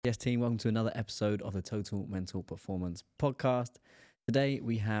Yes, team, welcome to another episode of the Total Mental Performance Podcast. Today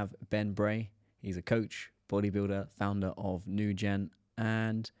we have Ben Bray. He's a coach, bodybuilder, founder of NEWGEN.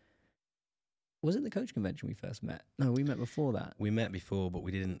 And was it the coach convention we first met? No, we met before that. We met before, but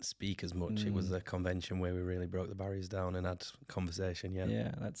we didn't speak as much. It was a convention where we really broke the barriers down and had conversation,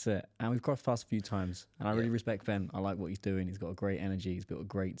 Yeah, that's it. And we've crossed paths a few times. And I really respect Ben. I like what he's doing. He's got a great energy. He's built a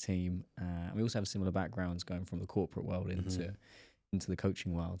great team. And we also have similar backgrounds going from the corporate world into the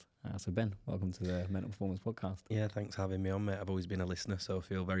coaching world. So Ben, welcome to the Mental Performance Podcast. Yeah, thanks for having me on, mate. I've always been a listener, so I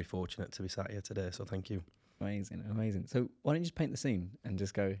feel very fortunate to be sat here today, so thank you. Amazing. So why don't you just paint the scene and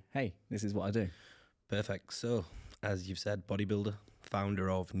just go, hey, this is what I do. Perfect. So, as you've said, bodybuilder,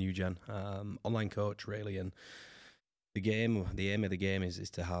 founder of NEWGEN, online coach, really, and the aim of the game is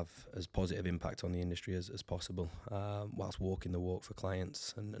to have as positive impact on the industry as possible, whilst walking the walk for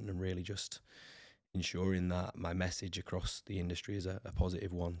clients and really just ensuring that my message across the industry is a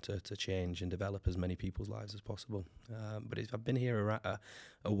positive one to change and develop as many people's lives as possible. But I've been here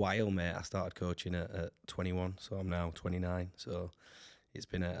a while, mate. I started coaching at 21, so I'm now 29. So it's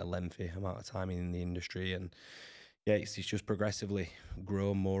been a lengthy amount of time in the industry, and yeah, it's just progressively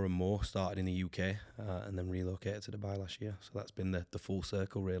grown more and more. Started in the UK and then relocated to Dubai last year. So that's been the full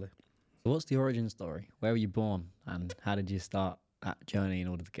circle, really. So what's the origin story? Where were you born, and how did you start that journey in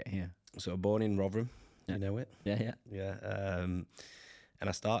order to get here? So born in Rotherham, you know it? Yeah. And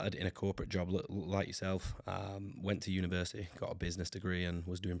I started in a corporate job like yourself. Went to university, got a business degree, and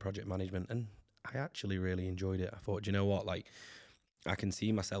was doing project management. And I actually really enjoyed it. I thought, you know what, like, I can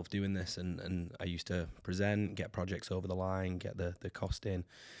see myself doing this. And I used to present, get projects over the line, get the cost in.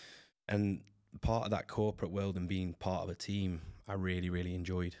 And part of that corporate world and being part of a team, I really, really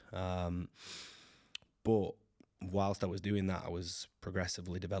enjoyed. But whilst I was doing that, I was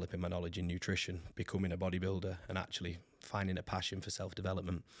progressively developing my knowledge in nutrition, becoming a bodybuilder, and actually finding a passion for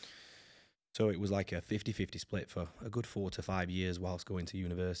self-development. So it was like a 50-50 split for a good 4 to 5 years whilst going to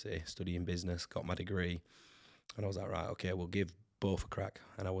university, studying business, got my degree. And I was like, right, okay, we'll give both a crack.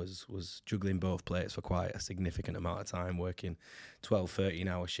 And I was juggling both plates for quite a significant amount of time, working 12,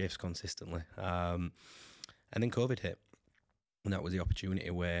 13-hour shifts consistently. And then COVID hit. And that was the opportunity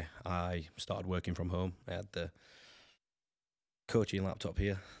where I started working from home. I had the coaching laptop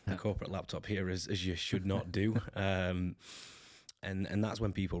here, the corporate laptop here, as you should not do. And that's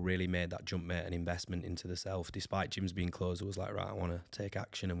when people really made that jump, mate, an investment into the self. Despite gyms being closed, it was like, right, I want to take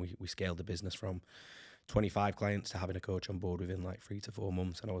action. And we scaled the business from 25 clients to having a coach on board within like 3 to 4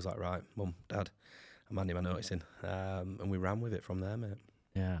 months. And I was like, right, Mum, Dad, I'm handing my notice in. And we ran with it from there, mate.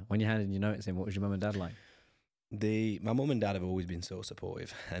 Yeah. When you handed your notice in, what was your mum and dad like? My mum and dad have always been so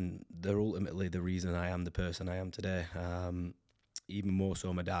supportive, and they're ultimately the reason I am the person I am today. Even more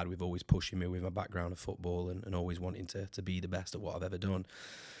so my dad, we've always pushing me with my background of football and always wanting to be the best at what I've ever done.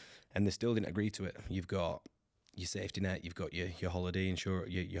 And they still didn't agree to it. You've got your safety net, you've got your holiday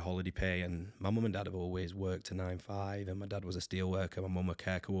insurance, your holiday pay. And my mum and dad have always worked to 9-5, and my dad was a steel worker, my mum a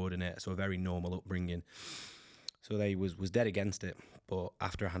care coordinator, so a very normal upbringing. So they was dead against it. But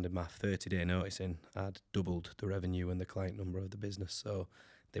after I handed my 30-day notice in, I'd doubled the revenue and the client number of the business. So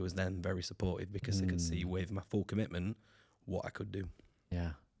they was then very supportive because they could see with my full commitment what I could do. Yeah.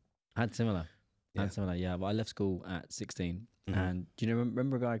 I had similar. Yeah. But I left school at 16. And do you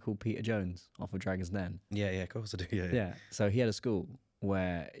remember a guy called Peter Jones off of Dragon's Den? Yeah, of course I do. Yeah. So he had a school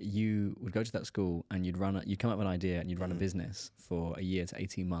where you would go to that school and you'd come up with an idea and you'd run a business for a year to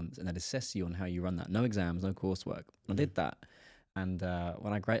 18 months, and they'd assess you on how you run that. No exams, no coursework. I did that. And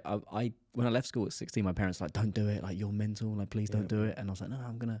when I left school at 16, my parents were like, don't do it. Like, you're mental. Like, please don't do it. And I was like, no,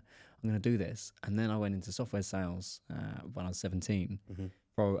 I'm gonna do this. And then I went into software sales when I was 17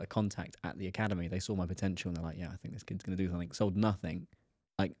 for a contact at the academy. They saw my potential and they're like, yeah, I think this kid's gonna do something. Sold nothing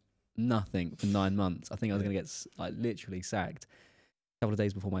for 9 months. I think I was gonna get like literally sacked. A couple of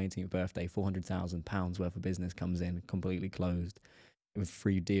days before my 18th birthday, £400,000 worth of business comes in, completely closed, with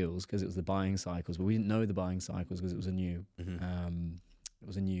free deals because it was the buying cycles. But we didn't know the buying cycles because it was a new,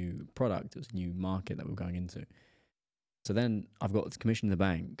 product, it was a new market that we were going into. So then I've got commission in the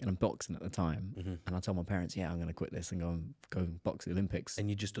bank and I'm boxing at the time, and I told my parents, yeah, I'm going to quit this and go and box at the Olympics.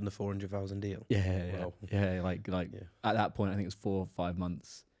 And you just done the 400,000 deal? Yeah. Like at that point, I think it was 4 or 5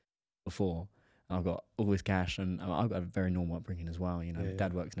 months before. I've got all this cash, and I've got a very normal upbringing as well. You know,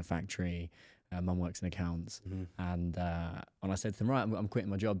 Dad works in a factory, Mum works in accounts. And when I said to them, right, I'm quitting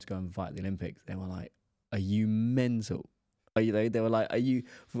my job to go and fight at the Olympics, they were like, are you mental? They were like,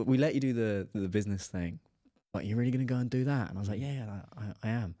 we let you do the business thing, but you're really going to go and do that? And I was like, yeah, I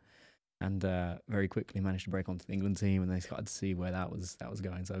am. And very quickly managed to break onto the England team, and they started to see where that was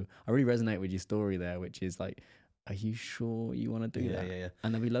going. So I really resonate with your story there, which is like, are you sure you want to do that? Yeah.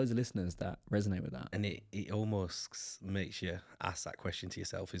 And there'll be loads of listeners that resonate with that. And it almost makes you ask that question to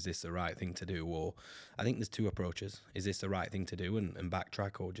yourself, is this the right thing to do? Or I think there's two approaches. Is this the right thing to do and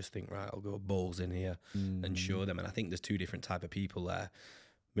backtrack, or just think, right, I'll go balls in here and show them? And I think there's two different type of people there.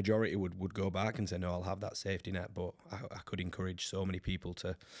 Majority would go back and say, no, I'll have that safety net. But I could encourage so many people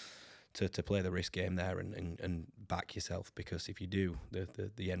to play the risk game there and back yourself, because if you do,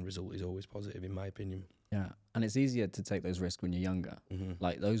 the end result is always positive, in my opinion. Yeah, and it's easier to take those risks when you're younger. Mm-hmm.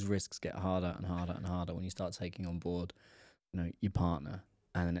 Like those risks get harder and harder and harder when you start taking on board, you know, your partner,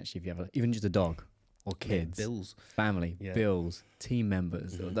 and then actually if you have even just a dog or kids, bills, family, bills, team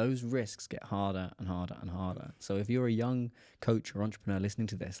members, Mm-hmm. those risks get harder and harder and harder. So if you're a young coach or entrepreneur listening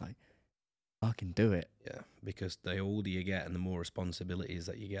to this, like, fucking do it. Yeah, because the older you get and the more responsibilities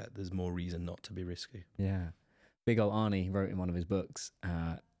that you get, there's more reason not to be risky. Yeah, big old Arnie wrote in one of his books.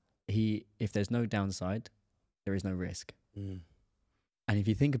 If there's no downside, there is no risk. Mm. And if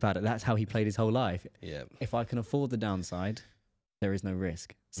you think about it, that's how he played his whole life. Yeah. If I can afford the downside, there is no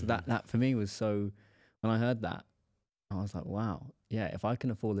risk. So that for me was so, when I heard that, I was like, wow, yeah, if I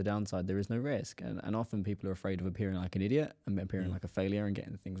can afford the downside, there is no risk. And often people are afraid of appearing like an idiot and appearing like a failure and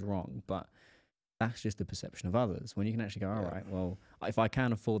getting things wrong. But that's just the perception of others. When you can actually go, all right, well, if I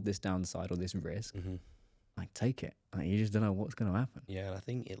can afford this downside or this risk, like, take it. Like, you just don't know what's going to happen. Yeah, and I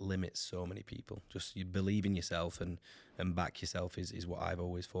think it limits so many people. Just you believe in yourself and back yourself is what I've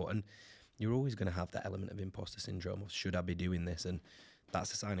always thought. And you're always going to have that element of imposter syndrome of, should I be doing this? And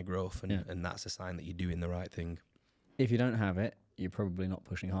that's a sign of growth, and that's a sign that you're doing the right thing. If you don't have it, you're probably not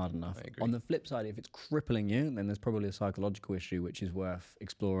pushing hard enough. I agree. On the flip side, if it's crippling you, then there's probably a psychological issue which is worth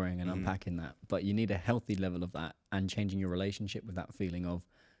exploring and unpacking that. But you need a healthy level of that and changing your relationship with that feeling of,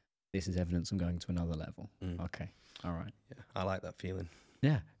 this is evidence I'm going to another level. Okay. All right. Yeah, I like that feeling.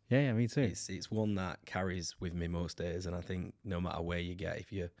 Yeah, me too. It's one that carries with me most days, and I think no matter where you get,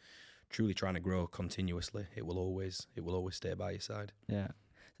 if you're truly trying to grow continuously, it will always stay by your side. Yeah.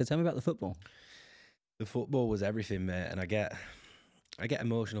 So tell me about the football. The football was everything, mate, and I get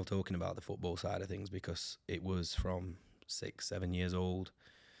emotional talking about the football side of things, because it was from 6-7 years old,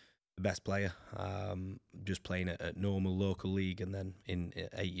 the best player, just playing at normal local league, and then in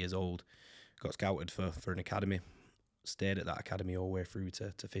 8 years old, got scouted for an academy, stayed at that academy all the way through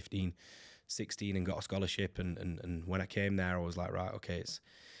to 15, 16, and got a scholarship. And when I came there, I was like, right, okay,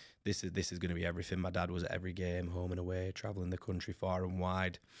 this is going to be everything. My dad was at every game, home and away, traveling the country far and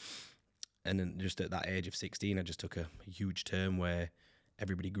wide. And then just at that age of 16, I just took a huge turn where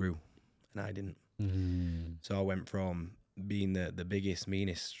everybody grew and I didn't. So I went from being the biggest,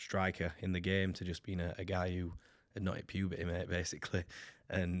 meanest striker in the game to just being a guy who had not hit puberty, mate, basically,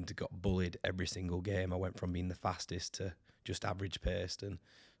 and got bullied every single game. I went from being the fastest to just average paced and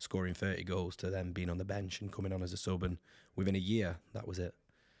scoring 30 goals to then being on the bench and coming on as a sub. And within a year, that was it.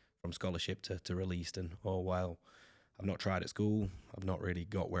 From scholarship to released. And all while I've not tried at school, I've not really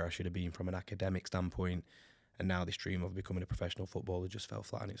got where I should have been from an academic standpoint. And now this dream of becoming a professional footballer just fell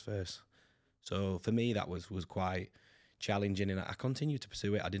flat on its face. So for me, that was quite challenging, and I continued to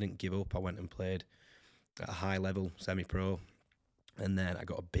pursue it. I didn't give up. I went and played at a high level, semi-pro, and then I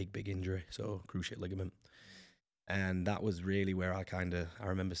got a big injury, so cruciate ligament. And that was really where I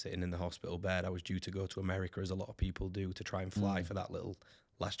remember sitting in the hospital bed. I was due to go to America, as a lot of people do, to try and fly for that little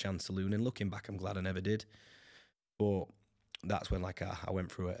last chance saloon. And looking back, I'm glad I never did. But that's when I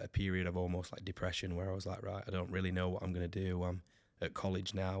went through a period of almost like depression, where I was like, right, I don't really know what I'm going to do. I'm at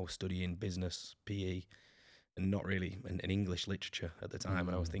college now, studying business, PE, and not really an English literature at the time.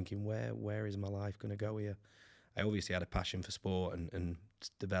 And I was thinking, where is my life going to go here? I obviously had a passion for sport and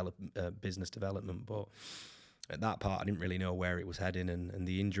business development, but at that part, I didn't really know where it was heading. And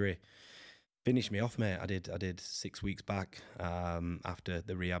the injury finished me off, mate. I did 6 weeks back after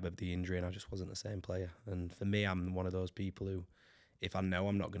the rehab of the injury, and I just wasn't the same player. And for me, I'm one of those people who, if I know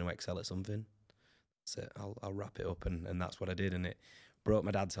I'm not going to excel at something, that's it. I'll wrap it up, and that's what I did. And it broke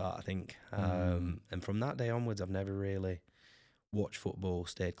my dad's heart, I think. And from that day onwards, I've never really watched football,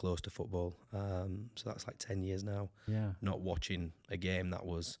 stayed close to football. So that's like 10 years now. Yeah. Not watching a game that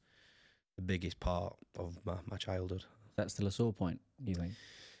was the biggest part of my childhood. That's still a sore point, do you think?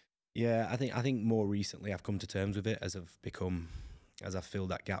 Yeah, I think more recently I've come to terms with it as I've filled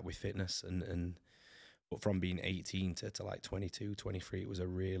that gap with fitness, but from being 18 to like 22, 23, it was a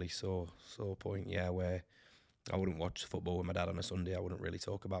really sore point, yeah, where I wouldn't watch football with my dad on a Sunday. I wouldn't really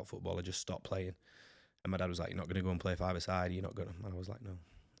talk about football. I just stopped playing. And my dad was like, you're not going to go and play five-a-side, you're not going to. And I was like, no.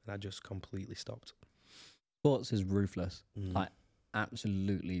 And I just completely stopped. Sports is ruthless, like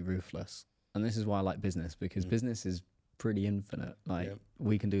absolutely ruthless. And this is why I like business, because business is pretty infinite. Like Yeah.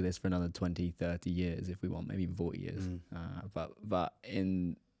 we can do this for another 20, 30 years if we want, maybe even 40 years. But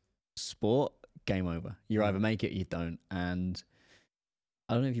in sport, game over. You either make it or you don't. And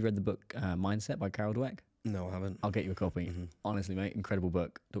I don't know if you read the book Mindset by Carol Dweck. No, I haven't. I'll get you a copy. Honestly, mate, incredible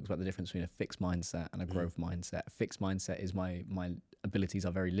book. Talks about the difference between a fixed mindset and a growth mindset. A fixed mindset is my abilities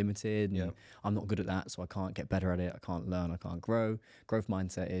are very limited and I'm not good at that, so I can't get better at it. I can't learn, I can't grow. Growth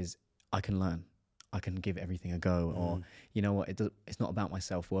mindset is I can learn. I can give everything a go. Or, you know what, it's not about my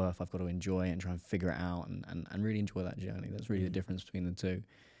self-worth. I've got to enjoy it and try and figure it out and really enjoy that journey. That's really the difference between the two.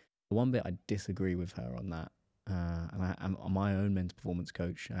 The one bit I disagree with her on that, and I'm my own men's performance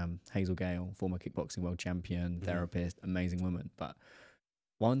coach, Hazel Gale, former kickboxing world champion, therapist, amazing woman. But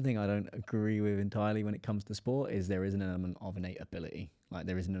one thing I don't agree with entirely when it comes to sport is there is an element of innate ability. Like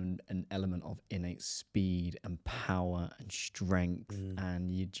there is an element of innate speed and power and strength. And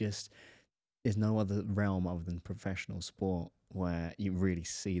there's no other realm other than professional sport where you really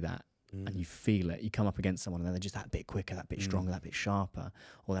see that. And you feel it. You come up against someone and they're just that bit quicker, that bit stronger, that bit sharper,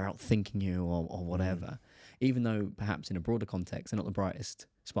 or they're outthinking you or whatever. Even though perhaps in a broader context, they're not the brightest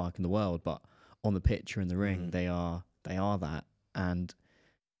spark in the world, but on the pitch or in the ring, they are that. And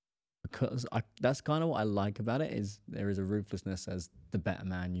because that's kind of what I like about it is there is a ruthlessness as the better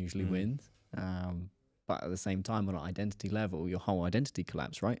man usually wins. But at the same time, on an identity level, your whole identity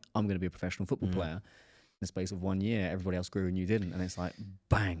collapse, right? I'm going to be a professional football player. In the space of 1 year, everybody else grew and you didn't, and it's like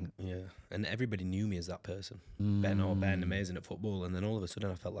bang. Yeah, and everybody knew me as that person. Ben, amazing at football, and then all of a sudden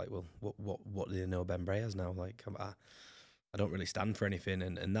I felt like, well, what do they know Ben Bray as now? Like I don't really stand for anything,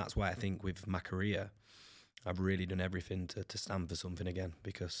 and that's why I think with my career, I've really done everything to stand for something again.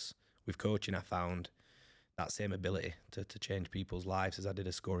 Because with coaching, I found that same ability to change people's lives as I did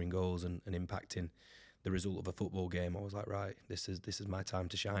as scoring goals and impacting the result of a football game. I was like, right, this is my time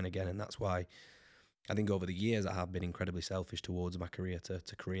to shine again, and that's why. I think over the years I have been incredibly selfish towards my career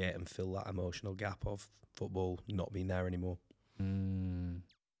to create and fill that emotional gap of football not being there anymore.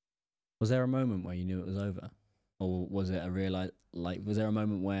 Was there a moment where you knew it was over? Or was it was there a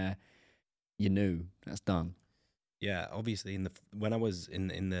moment where you knew that's done? Yeah, obviously when I was in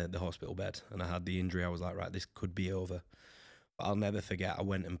the hospital bed and I had the injury, I was like, right, this could be over. But I'll never forget, I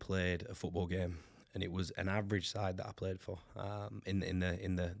went and played a football game. And it was an average side that I played for in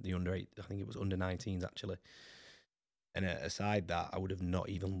the under 8, I think it was under 19s actually, and a side that I would have not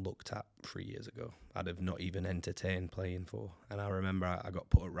even looked at 3 years ago. I'd have not even entertained playing for. And I remember I got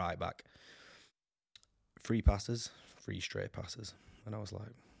put at right back, 3 straight passes, and I was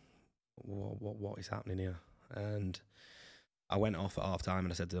like, what is happening here? And I went off at half time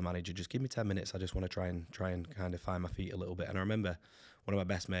and I said to the manager, just give me 10 minutes. I just want to try and kind of find my feet a little bit. And I remember one of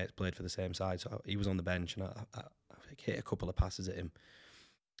my best mates played for the same side, so he was on the bench, and I hit a couple of passes at him,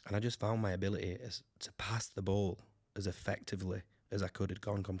 and I just found my ability to pass the ball as effectively as I could had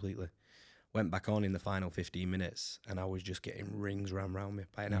gone completely. Went back on in the final 15 minutes, and I was just getting rings round me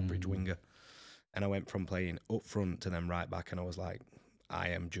by an average winger, and I went from playing up front to then right back, and I was like, I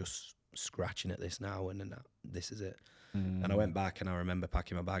am just scratching at this now, and this is it. And I went back, and I remember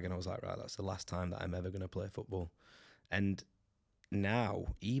packing my bag, and I was like, right, that's the last time that I'm ever going to play football. And now,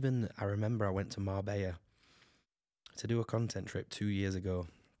 even I remember I went to Marbella to do a content trip 2 years ago,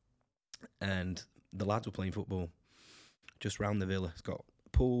 and the lads were playing football just round the villa. It's got a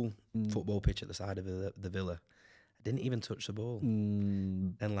pool, football pitch at the side of the villa. I didn't even touch the ball.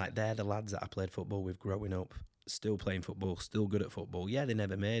 And like, they're the lads that I played football with growing up, still playing football, still good at football. Yeah, they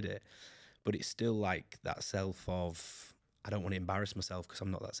never made it, but it's still like that self of, I don't want to embarrass myself because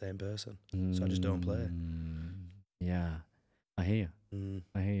I'm not that same person. So I just don't play. Yeah. I hear you.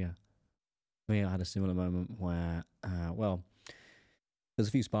 I hear you. For me, I had a similar moment where, there's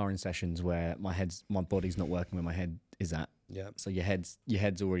a few sparring sessions where my body's not working where my head is at. Yeah. So your head's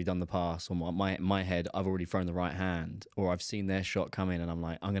already done the pass, or my head, I've already thrown the right hand, or I've seen their shot come in, and I'm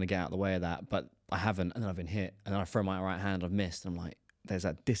like, I'm going to get out of the way of that, but I haven't, and then I've been hit, and then I throw my right hand, I've missed, and I'm like, there's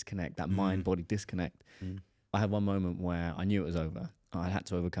that disconnect, that mind-body disconnect. I had one moment where I knew it was over. I had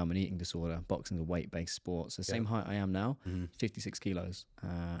to overcome an eating disorder. Boxing's a weight-based sport. So same height I am now, 56 kilos.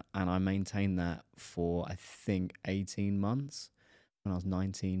 And I maintained that for, I think, 18 months when I was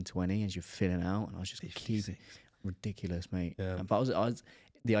 19, 20, as you're filling out. And I was just ridiculous, mate. Yeah. But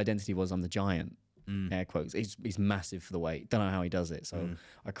the identity was I'm the giant, air quotes. He's massive for the weight. Don't know how he does it. So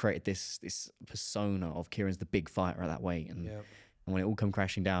I created this persona of Kieran's the big fighter at that weight. And when it all come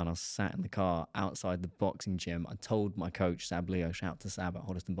crashing down, I was sat in the car outside the boxing gym. I told my coach, Sab Leo, shout out to Sab at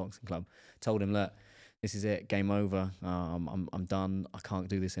Hoddesdon Boxing Club, told him, look, this is it, game over. I'm done. I can't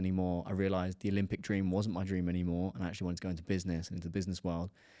do this anymore. I realised the Olympic dream wasn't my dream anymore, and I actually wanted to go into business and into the business world.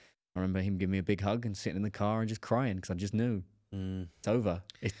 I remember him giving me a big hug and sitting in the car and just crying because I just knew it's over,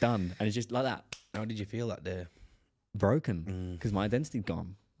 it's done, and it's just like that. How did you feel that day? Broken, because my identity's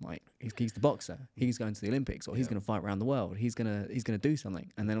gone. Like he's the boxer, he's going to the Olympics, or he's going to fight around the world, he's gonna do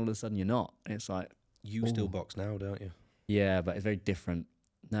something, and then all of a sudden you're not. And it's like, you still box now, don't you? Yeah, but it's very different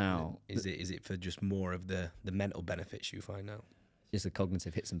now. Is it for just more of the mental benefits you find now? Just the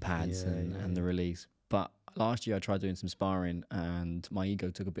cognitive hits and pads and the release. But last year I tried doing some sparring and my ego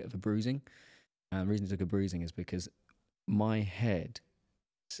took a bit of a bruising. And the reason it took a bruising is because my head,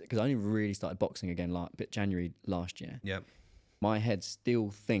 because I only really started boxing again January last year. Yeah. My head still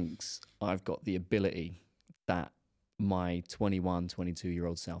thinks I've got the ability that my 21,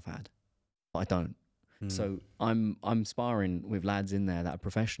 22-year-old self had. But I don't. So I'm sparring with lads in there that are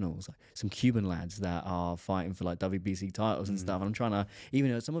professionals, like some Cuban lads that are fighting for like WBC titles and stuff. And I'm trying to,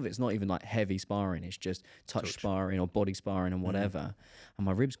 even though some of it's not even like heavy sparring, it's just touch sparring or body sparring and whatever. And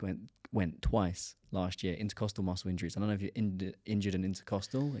my ribs went twice last year, intercostal muscle injuries. I don't know if you're injured an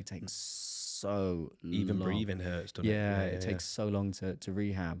intercostal. It takes so even long. Breathing hurts, doesn't it? Yeah, it takes so long to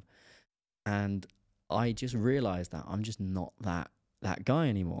rehab. And I just realized that I'm just not that guy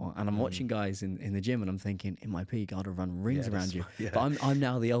anymore. And I'm watching guys in the gym and I'm thinking, in my peak, I'd have run rings around you. But I'm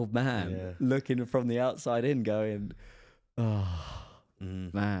now the old man looking from the outside in going, oh,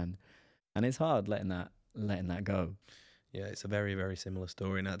 man. And it's hard letting that go. Yeah, it's a very, very similar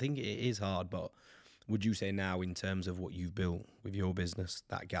story. And I think it is hard, but would you say now, in terms of what you've built with your business,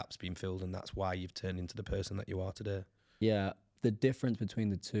 that gap's been filled and that's why you've turned into the person that you are today? Yeah, the difference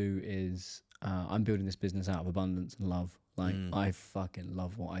between the two is I'm building this business out of abundance and love. Like, I fucking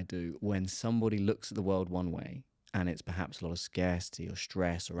love what I do. When somebody looks at the world one way and it's perhaps a lot of scarcity or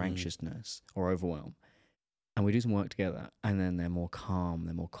stress or anxiousness or overwhelm, and we do some work together and then they're more calm,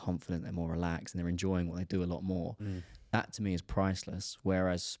 they're more confident, they're more relaxed, and they're enjoying what they do a lot more, that to me is priceless.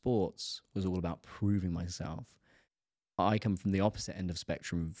 Whereas sports was all about proving myself. I come from the opposite end of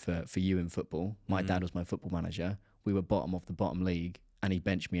spectrum for you in football. My dad was my football manager. We were bottom of the bottom league. And he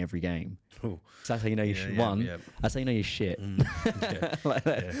benched me every game. Ooh. So that's how you know you're one. Yeah. That's how you know you're shit.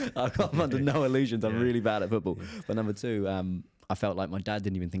 I've got under no illusions. I'm really bad at football. But number two, I felt like my dad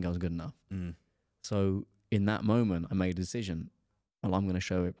didn't even think I was good enough. So in that moment, I made a decision. Well, I'm going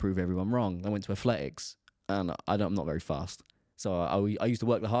to prove everyone wrong. I went to athletics, and I'm not very fast. So I used to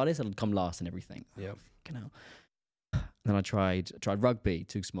work the hardest, and I'd come last in everything. Yeah. Then I tried rugby,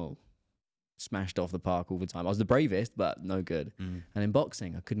 too small. Smashed off the park all the time. I was the bravest, but no good. And in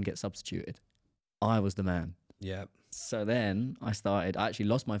boxing, I couldn't get substituted. I was the man. Yeah. So then I actually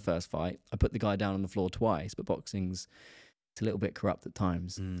lost my first fight. I put the guy down on the floor twice, but boxing's a little bit corrupt at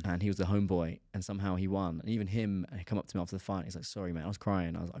times. And he was the homeboy, and somehow he won. And even him, he come up to me after the fight. He's like, "Sorry, man, I was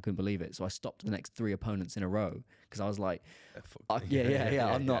crying. I couldn't believe it." So I stopped the next 3 opponents in a row because I was like,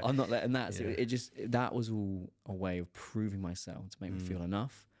 I'm not letting that. So that was all a way of proving myself to make me feel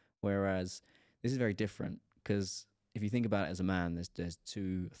enough. Whereas this is very different because if you think about it as a man, there's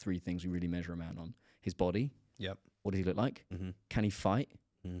 2-3 things we really measure a man on: his body. Yep. What does he look like? Can he fight?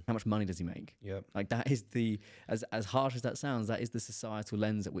 How much money does he make? Yep. Like that is as harsh as that sounds, that is the societal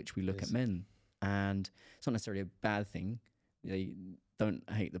lens at which we look at men. And it's not necessarily a bad thing. They don't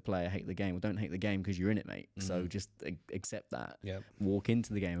hate the player, hate the game. Well, don't hate the game because you're in it, mate. So just accept that. Yep. Walk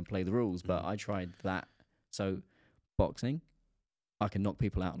into the game and play the rules. But I tried that. So boxing, I can knock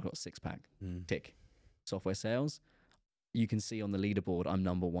people out. I've got a 6-pack. Tick. Software sales, you can see on the leaderboard I'm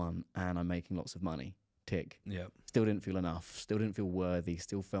number 1 and I'm making lots of money. Tick. Yeah. Still didn't feel enough. Still didn't feel worthy.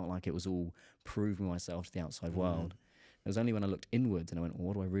 Still felt like it was all proving myself to the outside world. It was only when I looked inwards and I went, well,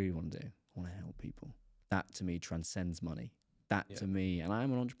 what do I really want to do? I want to help people. That to me transcends money. That to me, and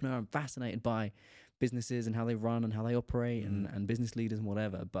I'm an entrepreneur. I'm fascinated by businesses and how they run and how they operate and business leaders and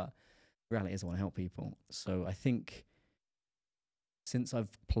whatever. But the reality is I want to help people. So I think since I've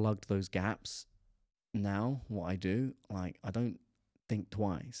plugged those gaps, now what I do, like, I don't think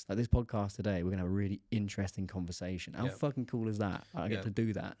twice. Like this podcast today, we're gonna have a really interesting conversation. How fucking cool is that? I get to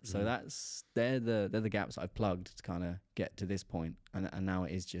do that. So they're the gaps that I've plugged to kind of get to this point. And now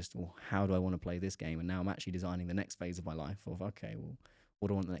it is just, well, how do I want to play this game? And now I'm actually designing the next phase of my life of, okay, well, what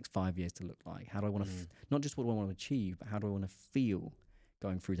do I want the next 5 years to look like? How do I want to, not just what do I want to achieve, but how do I want to feel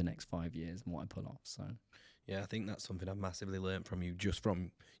going through the next 5 years and what I pull off? So yeah, I think that's something I've massively learned from you, just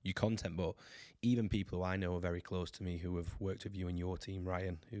from your content, but even people who I know are very close to me who have worked with you and your team,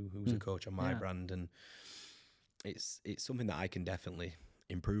 Ryan, who's a coach on my brand, and it's something that I can definitely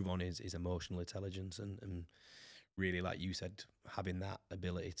improve on is emotional intelligence and really, like you said, having that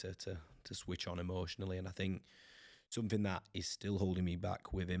ability to switch on emotionally. And I think something that is still holding me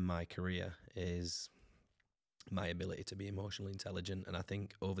back within my career is my ability to be emotionally intelligent. And I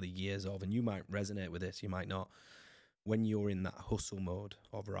think over the years of, and you might resonate with this, you might not, when you're in that hustle mode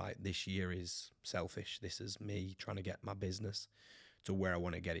of, right, this year is selfish, this is me trying to get my business to where I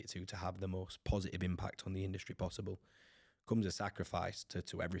want to get it to have the most positive impact on the industry possible, comes a sacrifice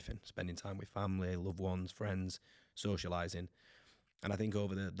to everything, spending time with family, loved ones, friends, socializing. And I think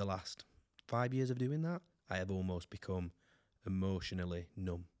over the last 5 years of doing that, I have almost become emotionally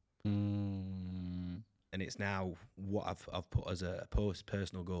numb. And it's now what I've put as a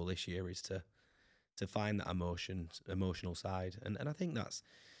personal goal this year is to find that emotional side. And I think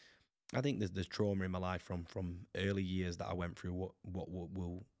there's trauma in my life from early years that I went through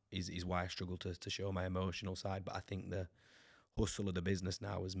is why I struggle to show my emotional side. But I think the hustle of the business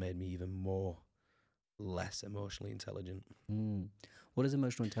now has made me even less emotionally intelligent. What does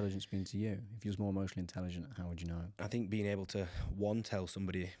emotional intelligence mean to you? If you was more emotionally intelligent, how would you know? I think being able to, one, tell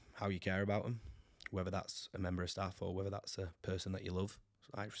somebody how you care about them, whether that's a member of staff or whether that's a person that you love.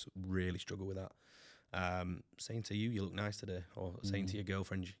 I really struggle with that. Saying to you look nice today, or saying to your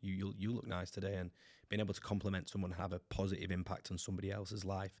girlfriend, you look nice today, and being able to compliment someone and have a positive impact on somebody else's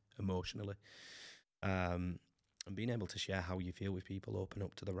life emotionally. And being able to share how you feel with people, open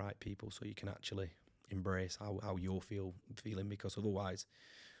up to the right people so you can actually embrace how you're feeling, because otherwise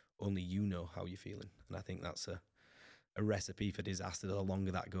only you know how you're feeling. And I think that's a recipe for disaster the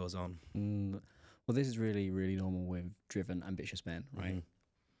longer that goes on. Well, this is really, really normal with driven, ambitious men, right?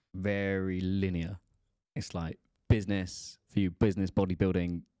 Very linear. It's like business for you, business,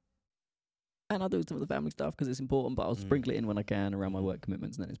 bodybuilding. And I'll do some of the family stuff because it's important, but I'll sprinkle it in when I can around my work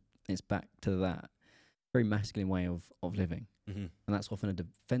commitments. And then it's back to that very masculine way of living. And that's often a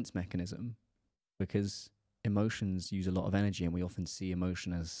defense mechanism, because emotions use a lot of energy, and we often see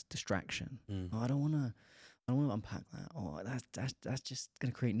emotion as distraction. Oh, I don't want to unpack that. Oh, that's just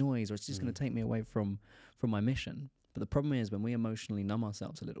going to create noise, or it's just going to take me away from my mission. But the problem is, when we emotionally numb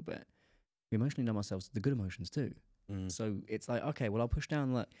ourselves a little bit, we emotionally numb ourselves to the good emotions too. So it's like, okay, well, I'll push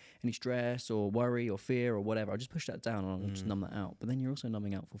down like any stress or worry or fear or whatever. I'll just push that down and I'll just numb that out. But then you're also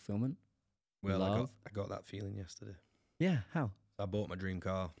numbing out fulfillment. Well, love. I got that feeling yesterday. Yeah, how? I bought my dream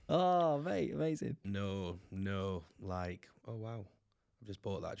car. Oh, mate, amazing. No, like, oh wow, I've just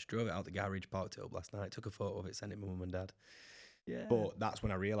bought that. I just drove it out the garage, parked it up last night, took a photo of it, sent it to my mum and dad. Yeah. But that's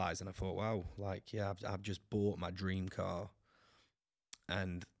when I realised, and I thought, wow, like, yeah, I've just bought my dream car.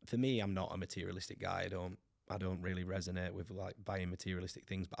 And for me, I'm not a materialistic guy. I don't really resonate with like buying materialistic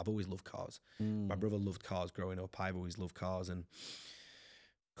things, but I've always loved cars. My brother loved cars growing up. I've always loved cars. And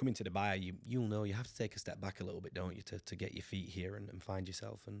coming to Dubai, you'll know you have to take a step back a little bit, don't you, to get your feet here and find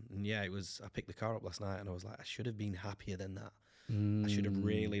yourself. And yeah, I picked the car up last night and I was like, I should have been happier than that. I should have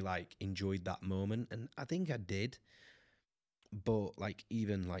really like enjoyed that moment. And I think I did. But like,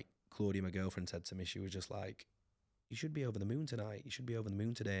 even like Claudia, my girlfriend, said to me, she was just like, you should be over the moon tonight. You should be over the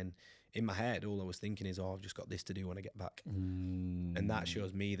moon today. And in my head, all I was thinking is, oh, I've just got this to do when I get back. And that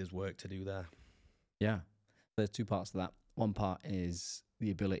shows me there's work to do there. Yeah. There's two parts to that. One part is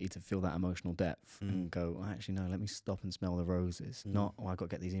the ability to feel that emotional depth and go, oh, actually, no, let me stop and smell the roses. Not, oh, I've got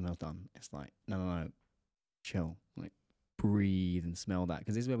to get these emails done. It's like, no, chill. Like, breathe and smell that.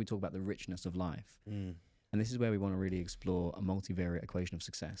 Because this is where we talk about the richness of life. And this is where we want to really explore a multivariate equation of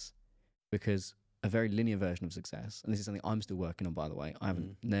success. Because a very linear version of success, and this is something I'm still working on, by the way, I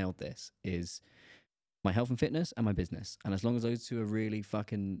haven't nailed this, is my health and fitness and my business. And as long as those two are really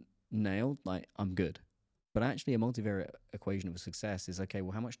fucking nailed, like, I'm good. But actually a multivariate equation of success is, okay,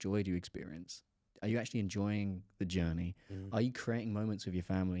 well, how much joy do you experience? Are you actually enjoying the journey? Are you creating moments with your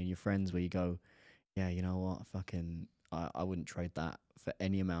family and your friends where you go, yeah, you know what, I wouldn't trade that for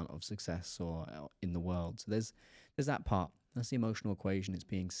any amount of success or in the world. So there's that part. That's the emotional equation. It's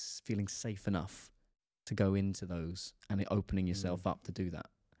feeling safe enough to go into those and opening yourself up to do that.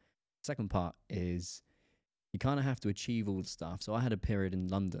 Second part is you kind of have to achieve all the stuff. So I had a period in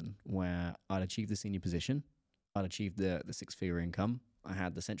London where I'd achieved the senior position. I'd achieved the six-figure income. I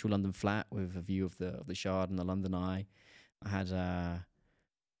had the central London flat with a view of the Shard and the London Eye. I had, that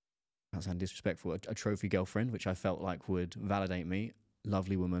sounds disrespectful, a trophy girlfriend, which I felt like would validate me.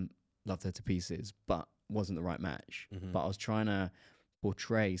 Lovely woman, loved her to pieces, but wasn't the right match. But I was trying to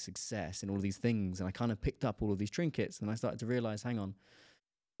portray success in all of these things, and I kind of picked up all of these trinkets, and I started to realize, hang on,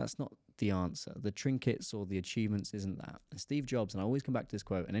 that's not the answer. The trinkets or the achievements isn't that. And Steve Jobs, and I always come back to this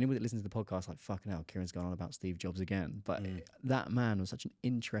quote, and anybody that listens to the podcast, like, fucking hell, Kieran's gone on about Steve Jobs again. But that man was such an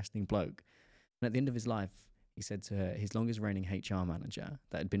interesting bloke. And at the end of his life, he said to his longest reigning HR manager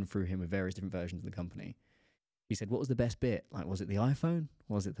that had been through him with various different versions of the company, he said, what was the best bit? Like, was it the iPhone?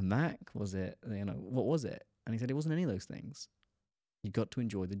 Was it the Mac? Was it, what was it? And he said, it wasn't any of those things. You got to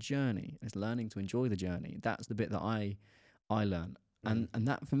enjoy the journey. It's learning to enjoy the journey. That's the bit that I learned. And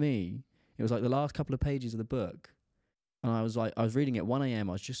that for me, it was like the last couple of pages of the book. And I was reading at 1 a.m.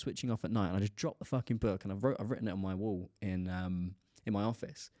 I was just switching off at night, and I just dropped the fucking book, and I've written it on my wall in my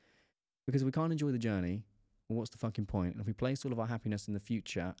office. Because if we can't enjoy the journey, well, what's the fucking point? And if we place all of our happiness in the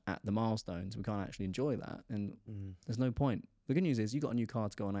future at the milestones, we can't actually enjoy that, and there's no point. The good news is you got a new car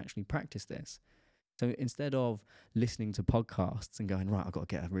to go and actually practice this. So instead of listening to podcasts and going, right, I've got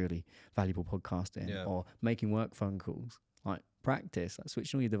to get a really valuable podcast in, or making work phone calls, like practice, like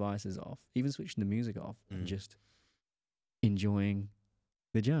switching all your devices off, even switching the music off, and just enjoying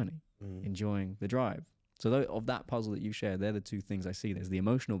the journey, enjoying the drive. So of that puzzle that you shared, they're the two things I see. There's the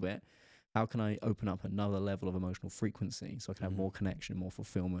emotional bit. How can I open up another level of emotional frequency so I can have more connection, more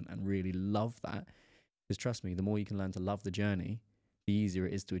fulfillment, and really love that? Because trust me, the more you can learn to love the journey, the easier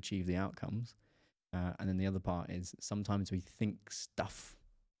it is to achieve the outcomes. And then the other part is sometimes we think stuff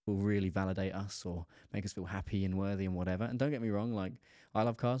will really validate us or make us feel happy and worthy and whatever. And don't get me wrong, like I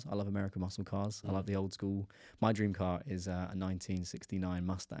love cars. I love American muscle cars. I love the old school. My dream car is a 1969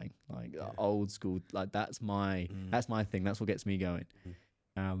 Mustang, like old school. Like that's my thing. That's what gets me going.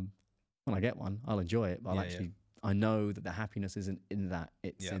 When I get one, I'll enjoy it, but I know that the happiness isn't in that.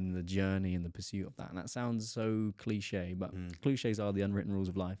 It's in the journey and the pursuit of that. And that sounds so cliche, but cliches are the unwritten rules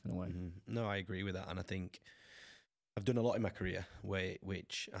of life in a way. No, I agree with that. And I think I've done a lot in my career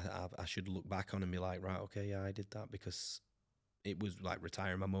which I should look back on and be like, right, okay, yeah, I did that because it was like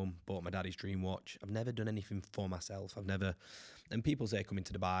retiring my mum, bought my daddy's dream watch. I've never done anything for myself. And people say coming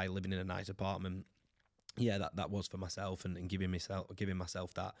to Dubai, living in a nice apartment. Yeah, that was for myself and giving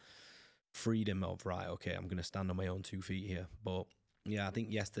myself that freedom of, right, okay, I'm going to stand on my own 2 feet here. But yeah, I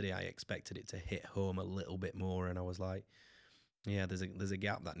think yesterday I expected it to hit home a little bit more, and I was like, yeah, there's a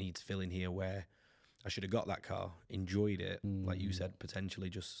gap that needs filling here where I should have got that car, enjoyed it, like you said, potentially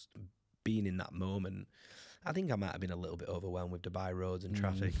just being in that moment. I think I might have been a little bit overwhelmed with Dubai roads and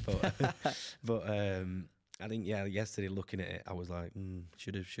traffic, but I think yesterday looking at it, I was like,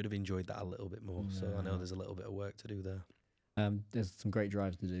 should have enjoyed that a little bit more. So I know there's a little bit of work to do there. There's some great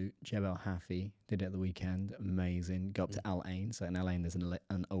drives to do. Jebel Hafi did it at the weekend. Amazing. Go up to Al Ain. So in Al Ain, there's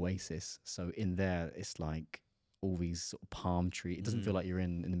an oasis. So in there, it's like all these sort of palm trees. It doesn't feel like you're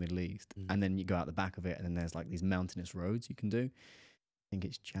in the Middle East. And then you go out the back of it, and then there's like these mountainous roads you can do. I think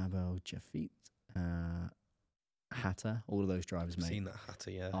it's Jebel Jafit, Hatta. All of those drives, mate. I've seen that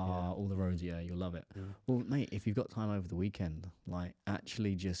Hatta, yeah. All the roads, yeah, you'll love it. Well, mate, if you've got time over the weekend, like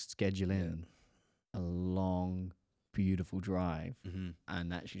actually just schedule in a long, beautiful drive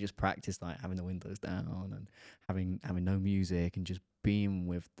and actually just practice like having the windows down and having no music and just being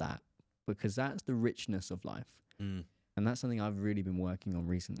with that, because that's the richness of life. And that's something I've really been working on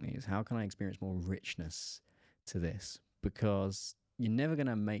recently, is how can I experience more richness to this, because you're never going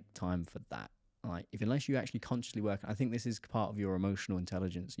to make time for that. Like unless you actually consciously work, I think this is part of your emotional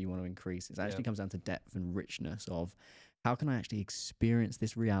intelligence you want to increase. It actually comes down to depth and richness of how can I actually experience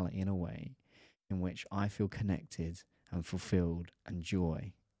this reality in a way in which I feel connected and fulfilled and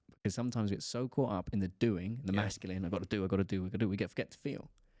joy. Because sometimes we get so caught up in the doing, the masculine, I've got to do, we forget to feel.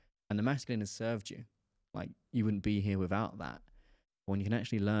 And the masculine has served you. Like you wouldn't be here without that. When you can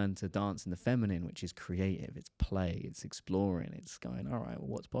actually learn to dance in the feminine, which is creative, it's play, it's exploring, it's going, all right, well,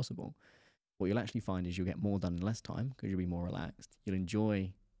 what's possible? What you'll actually find is you'll get more done in less time because you'll be more relaxed. You'll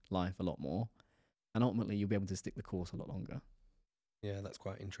enjoy life a lot more. And ultimately, you'll be able to stick the course a lot longer. Yeah, that's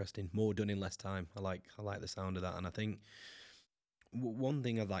quite interesting. More done in less time. I like the sound of that. And I think one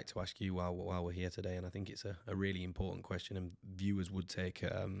thing I'd like to ask you while we're here today, and I think it's a really important question, and viewers would take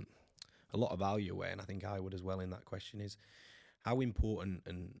a lot of value away, and I think I would as well in that question, is how important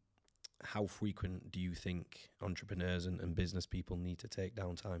and how frequent do you think entrepreneurs and business people need to take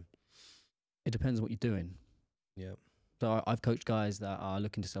downtime? It depends on what you're doing. Yeah. So I've coached guys that are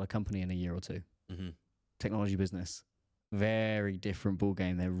looking to sell a company in a year or two. Technology business. Very different ball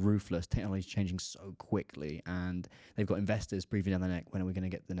game. They're ruthless. Technology's changing so quickly, and they've got investors breathing down their neck. When are we going to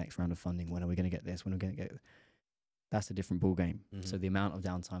get the next round of funding? When are we going to get this? When are we going to get? That's a different ball game. So the amount of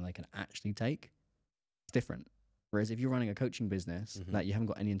downtime they can actually take is different. Whereas if you're running a coaching business that you haven't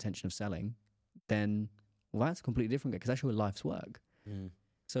got any intention of selling, then that's completely different, because that's your life's work.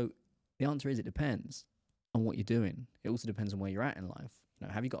 So the answer is it depends on what you're doing. It also depends on where you're at in life. You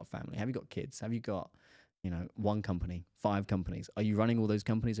know, have you got a family? Have you got kids? Have you got, one company, 5 companies? Are you running all those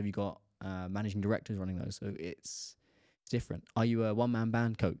companies? Have you got managing directors running those? So it's different. Are you a one-man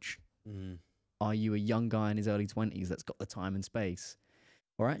band coach? Are you a young guy in his early 20s that's got the time and space?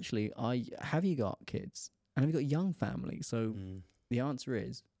 Or actually, have you got kids? And have you got a young family? So the answer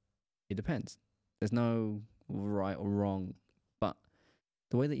is, it depends. There's no right or wrong. But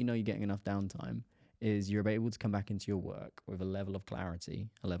The way that you know you're getting enough downtime is you're able to come back into your work with a level of clarity,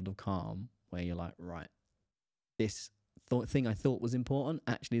 a level of calm, where you're like, right, this thing I thought was important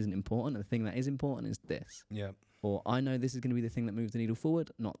actually isn't important. The thing that is important is this. Yeah. Or I know this is going to be the thing that moves the needle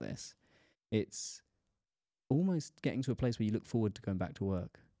forward, not this. It's almost getting to a place where you look forward to going back to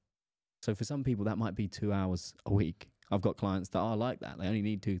work. So for some people, that might be 2 hours a week. I've got clients that are like that. They only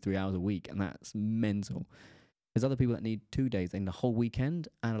need 2-3 hours a week, and that's mental. There's other people that need 2 days, they need a whole weekend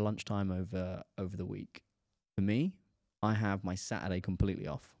and a lunchtime over the week. For me, I have my Saturday completely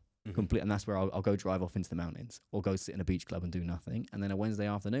off. And that's where I'll go drive off into the mountains or go sit in a beach club and do nothing. And then a Wednesday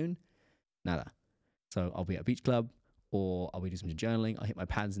afternoon, nada. So I'll be at a beach club or I'll be doing some journaling. I hit my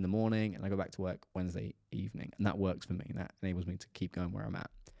pads in the morning and I go back to work Wednesday evening. And that works for me. And that enables me to keep going where I'm at.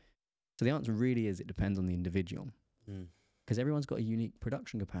 So the answer really is it depends on the individual. Because everyone's got a unique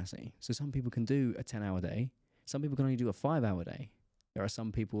production capacity. So some people can do a 10-hour day. Some people can only do a 5-hour day. There are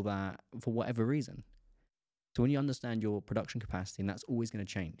some people that, for whatever reason. So when you understand your production capacity, and that's always going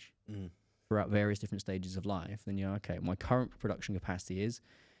to change throughout various different stages of life, then you're okay, my current production capacity is,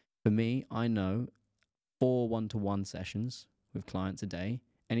 for me, I know 4 one-to-one sessions with clients a day.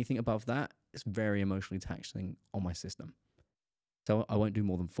 Anything above that is very emotionally taxing on my system. So I won't do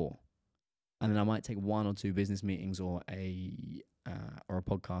more than 4. And then I might take 1 or 2 business meetings or a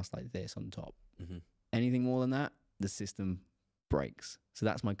podcast like this on top. Anything more than that, the system breaks. So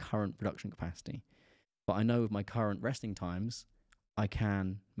that's my current production capacity. But I know with my current resting times, I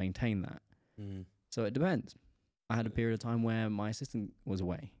can maintain that. So it depends. I had a period of time where my assistant was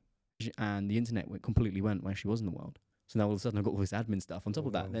away and the internet completely went where she was in the world. So now all of a sudden I've got all this admin stuff on top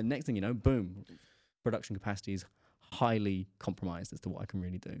of that. Then next thing you know, boom, production capacity is highly compromised as to what I can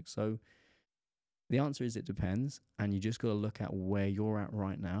really do. So the answer is it depends. And you just got to look at where you're at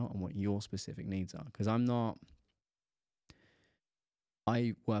right now and what your specific needs are. Because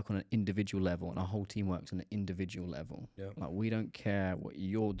I work on an individual level and our whole team works on an individual level. Like we don't care what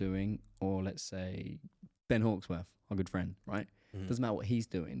you're doing, or let's say Ben Hawksworth, our good friend, right? Doesn't matter what he's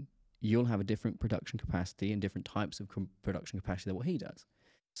doing. You'll have a different production capacity and different types of production capacity than what he does.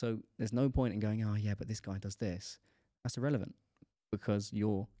 So there's no point in going, oh yeah, but this guy does this. That's irrelevant because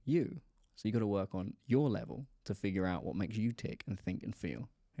you're you. So you got to work on your level to figure out what makes you tick and think and feel,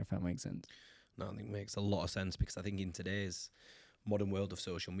 if that makes sense. No, I think it makes a lot of sense because I think in today's modern world of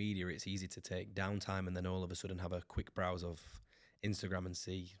social media, it's easy to take downtime and then all of a sudden have a quick browse of Instagram and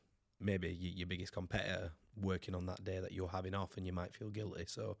see maybe your biggest competitor working on that day that you're having off, and you might feel guilty.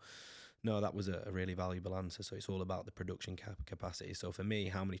 So no, that was a really valuable answer. So it's all about the production capacity. So for me,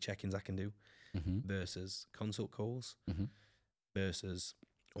 how many check-ins I can do versus consult calls versus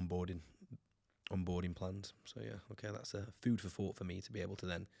onboarding plans. So yeah, okay, that's a food for thought for me to be able to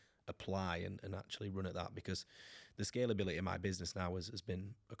then apply and actually run at that, because the scalability of my business now has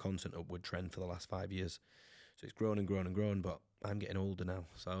been a constant upward trend for the last 5 years. So it's grown and grown and grown, but I'm getting older now.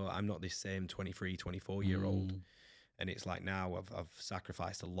 So I'm not this same 23, 24-year-old. And it's like now I've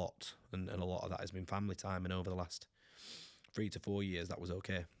sacrificed a lot, and a lot of that has been family time. And over the last 3 to 4 years, that was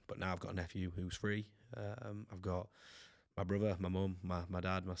okay. But now I've got a nephew who's free. I've got my brother, my mum, my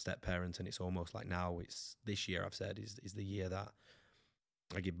dad, my step-parents, and it's almost like now it's this year I've said is the year that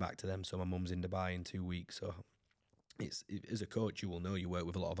I give back to them. So my mum's in Dubai in 2 weeks. So as a coach, you will know you work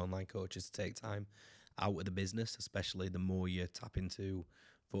with a lot of online coaches to take time out of the business, especially the more you tap into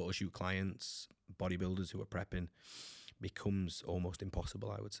photo shoot clients, bodybuilders who are prepping, becomes almost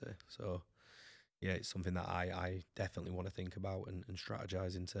impossible, I would say. So yeah, it's something that I definitely want to think about and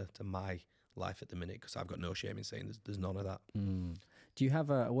strategize into my life at the minute, because I've got no shame in saying there's none of that. Do you have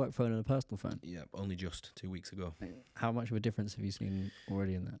a work phone and a personal phone? Yeah, only just 2 weeks ago. How much of a difference have you seen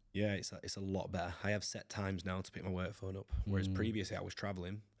already in that? Yeah, it's a lot better. I have set times now to pick my work phone up, whereas previously I was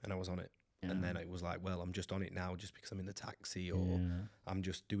traveling and I was on it. And then it was like, well, I'm just on it now just because I'm in the taxi, or I'm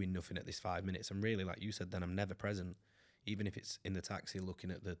just doing nothing at this 5 minutes. And really, like you said, then I'm never present, even if it's in the taxi looking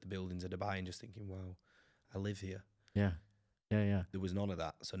at the buildings of Dubai and just thinking, wow, I live here. Yeah. There was none of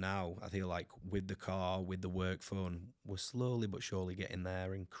that. So now I feel like with the car, with the work phone, we're slowly but surely getting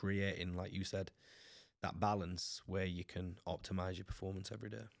there and creating, like you said, that balance where you can optimize your performance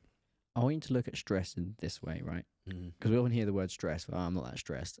every day. I want you to look at stress in this way, right? Because we often hear the word stress. Well, I'm not that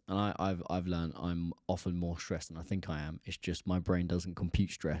stressed, and I've learned I'm often more stressed than I think I am. It's just my brain doesn't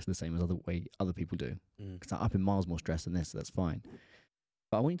compute stress the same as other people do. Because I've been miles more stressed than this, so that's fine.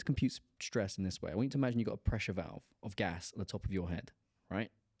 But I want you to compute stress in this way. I want you to imagine you've got a pressure valve of gas at the top of your head, right?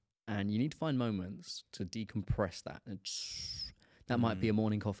 And you need to find moments to decompress that. That might be a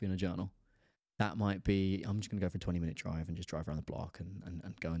morning coffee and a journal. That might be, I'm just going to go for a 20-minute drive and just drive around the block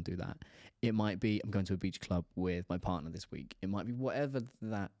and go and do that. It might be, I'm going to a beach club with my partner this week. It might be whatever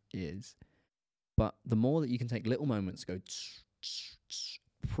that is. But the more that you can take little moments to go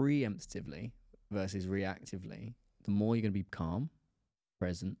preemptively versus reactively, the more you're going to be calm,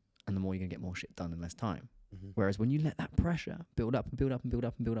 present, and the more you're going to get more shit done in less time. Whereas when you let that pressure build up and build up and build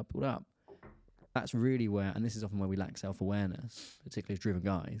up and build up, build up, that's really where, and this is often where we lack self-awareness, particularly as driven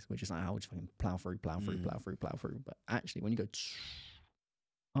guys, which is like, I'll just fucking plow through. But actually, when you go,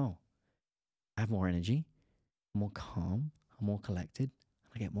 oh, I have more energy, I'm more calm, I'm more collected,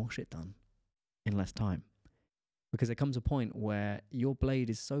 and I get more shit done in less time. Because there comes a point where your blade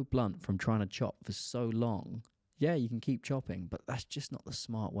is so blunt from trying to chop for so long. Yeah, you can keep chopping, but that's just not the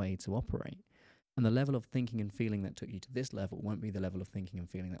smart way to operate. And the level of thinking and feeling that took you to this level won't be the level of thinking and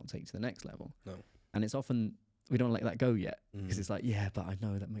feeling that will take you to the next level. No. And it's often, we don't let that go yet. Because it's like, yeah, but I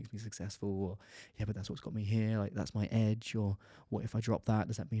know that makes me successful. Or, yeah, but that's what's got me here. Like, that's my edge. Or, what if I drop that?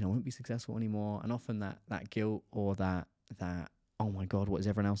 Does that mean I won't be successful anymore? And often that guilt or that, oh my God, what is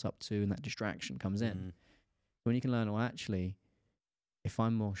everyone else up to? And that distraction comes in. When you can learn, well, actually, if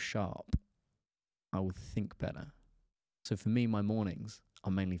I'm more sharp, I will think better. So for me, my mornings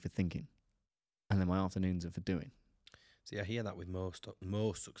are mainly for thinking. And then my afternoons are for doing. See, I hear that with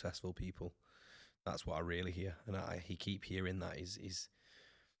most successful people. That's what I really hear, and he keep hearing that is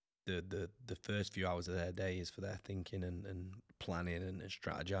the first few hours of their day is for their thinking and planning and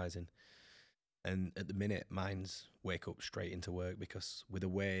strategizing. And at the minute, mine's wake up straight into work, because with the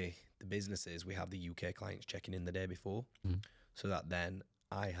way the business is, we have the UK clients checking in the day before, so that then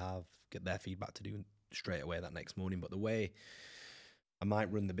I get their feedback to do straight away that next morning. But the way I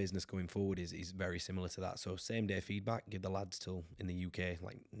might run the business going forward is very similar to that. So same day feedback, give the lads till in the UK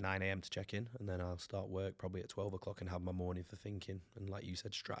like 9 a.m. to check in, and then I'll start work probably at 12 o'clock and have my morning for thinking and, like you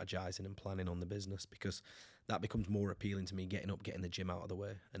said, strategizing and planning on the business, because that becomes more appealing to me, getting up, getting the gym out of the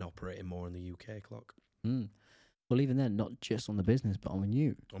way and operating more on the UK clock. Well, even then, not just on the business, but on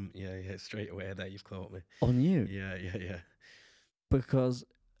you. Yeah, straight away there, you've caught me. On you. Yeah. Because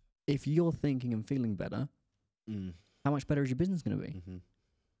if you're thinking and feeling better, how much better is your business going to be?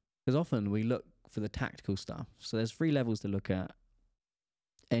 Because often we look for the tactical stuff. So there's 3 levels to look at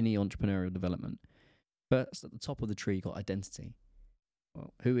any entrepreneurial development. First, at the top of the tree, you've got identity.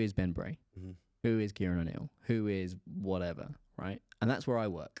 Well, who is Ben Bray? Who is Kieran O'Neill? Who is whatever, right? And that's where I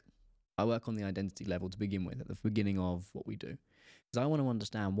work. I work on the identity level to begin with, at the beginning of what we do. Because I want to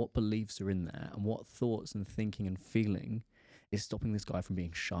understand what beliefs are in there and what thoughts and thinking and feeling is stopping this guy from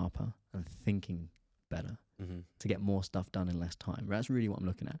being sharper and thinking better to get more stuff done in less time. That's really what I'm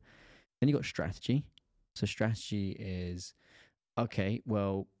looking at. Then you got strategy. So strategy is, okay,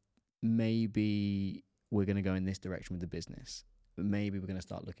 well, maybe we're going to go in this direction with the business. Maybe we're going to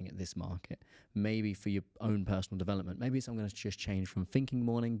start looking at this market. Maybe for your own personal development, maybe it's I'm going to just change from thinking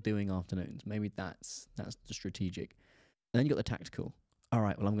morning, doing afternoons. Maybe that's the strategic. And then you got the tactical. All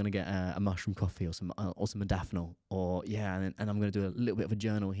right, well, I'm going to get a mushroom coffee or some modafinil, or and I'm going to do a little bit of a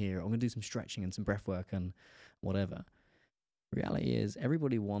journal here. I'm going to do some stretching and some breath work and whatever. Reality is,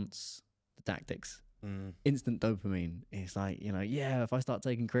 everybody wants the tactics. Instant dopamine. It's like, if I start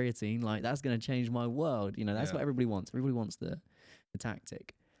taking creatine, like that's going to change my world. That's what everybody wants. Everybody wants the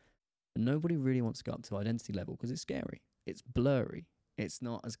tactic. But nobody really wants to go up to identity level because it's scary. It's blurry. It's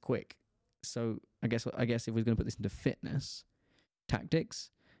not as quick. So I guess if we're going to put this into fitness,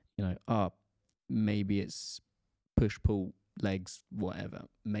 tactics, maybe it's push, pull, legs, whatever.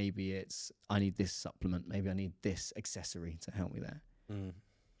 Maybe it's I need this supplement. Maybe I need this accessory to help me there.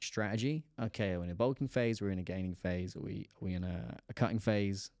 Strategy, okay, we're in a bulking phase, we're in a gaining phase, are we in a cutting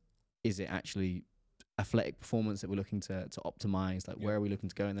phase? Is it actually athletic performance that we're looking to optimize? Like, where are we looking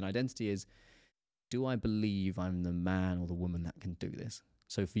to go? And then identity is, do I believe I'm the man or the woman that can do this?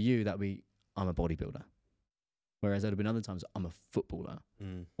 So for you, that'd be, I'm a bodybuilder. Whereas there'd have been other times, I'm a footballer,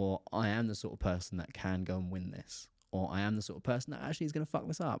 or I am the sort of person that can go and win this, or I am the sort of person that actually is going to fuck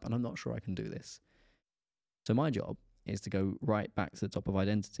this up, and I'm not sure I can do this. So my job is to go right back to the top of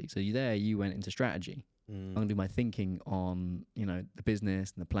identity. So you went into strategy. I'm going to do my thinking on, the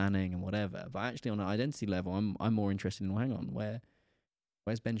business and the planning and whatever. But actually on an identity level, I'm more interested in, hang on,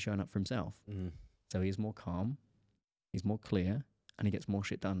 where's Ben showing up for himself? So he's more calm, he's more clear, and he gets more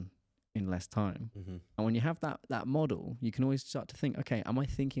shit done in less time. And when you have that model, you can always start to think, okay, am I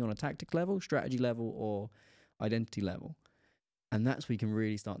thinking on a tactic level, strategy level, or identity level? And that's where you can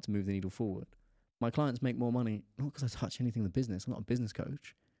really start to move the needle forward. My clients make more money, not because I touch anything in the business. I'm not a business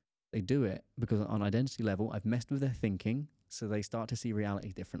coach. They do it because on identity level, I've messed with their thinking So they start to see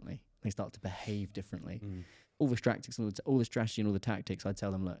reality differently. They start to behave differently. Mm. All the strategy and all the tactics, I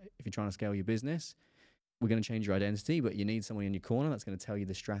tell them, look, if you're trying to scale your business, we're going to change your identity, but you need someone in your corner that's going to tell you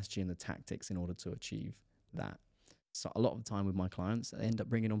the strategy and the tactics in order to achieve that. So a lot of the time with my clients, they end up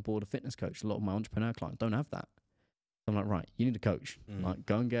bringing on board a fitness coach. A lot of my entrepreneur clients don't have that. I'm like, right, you need a coach. Like,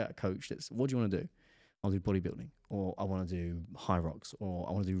 go and get a coach. What do you want to do? I'll do bodybuilding, or I want to do high rocks, or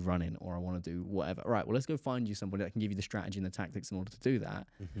I want to do running, or I want to do whatever. Right, well, let's go find you somebody that can give you the strategy and the tactics in order to do that.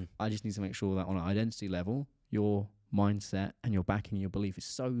 I just need to make sure that on an identity level, your mindset and your backing and your belief is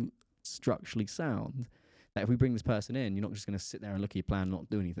so structurally sound that if we bring this person in, you're not just going to sit there and look at your plan and not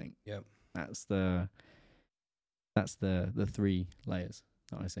do anything. Yep. That's the 3 layers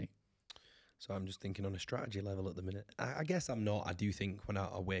that I see. So I'm just thinking on a strategy level at the minute. I guess I'm not. I do think when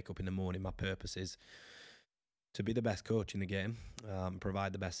I wake up in the morning, my purpose is to be the best coach in the game,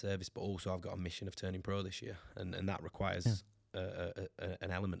 provide the best service, but also I've got a mission of turning pro this year. And that requires an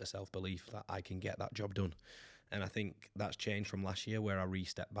element of self-belief that I can get that job done. And I think that's changed from last year where I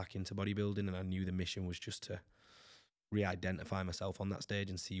re-stepped back into bodybuilding and I knew the mission was just to re-identify myself on that stage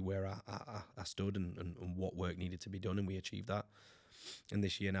and see where I stood and what work needed to be done, and we achieved that. And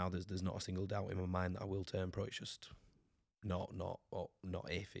this year now, there's not a single doubt in my mind that I will turn pro. It's just not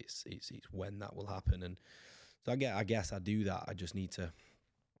if, it's when that will happen. And so I guess I do that. I just need to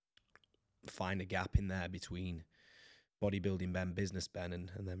find a gap in there between bodybuilding Ben, business Ben,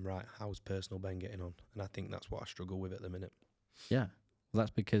 and then, right, how's personal Ben getting on? And I think that's what I struggle with at the minute. Yeah, well, that's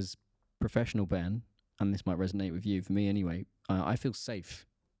because professional Ben, and this might resonate with you, for me anyway, I feel safe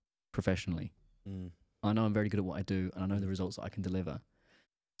professionally. I know I'm very good at what I do, and I know the results that I can deliver.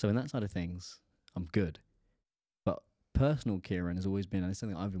 So in that side of things, I'm good. But personal Kieran has always been, and it's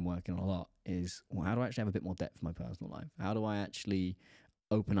something I've been working on a lot, is, well, how do I actually have a bit more depth in my personal life? How do I actually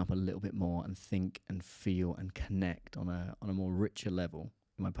open up a little bit more and think and feel and connect on a more richer level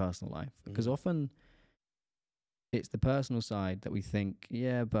in my personal life? Because often it's the personal side that we think,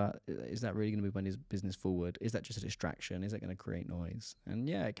 yeah, but is that really going to move my business forward? Is that just a distraction? Is that going to create noise? And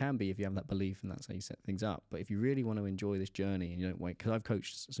yeah, it can be if you have that belief and that's how you set things up. But if you really want to enjoy this journey and you don't wait, because I've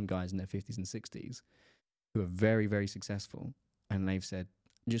coached some guys in their 50s and 60s who are very, very successful, and they've said,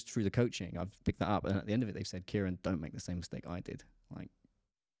 just through the coaching, I've picked that up, and at the end of it, they've said, Kieran, don't make the same mistake I did. Like,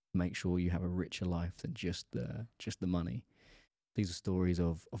 make sure you have a richer life than just the money. These are stories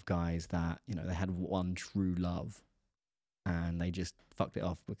of guys that, you know, they had one true love and they just fucked it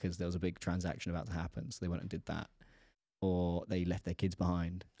off because there was a big transaction about to happen, so they went and did that, or they left their kids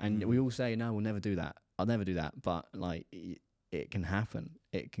behind. And we all say, no, we'll never do that. I'll never do that. But like, it can happen.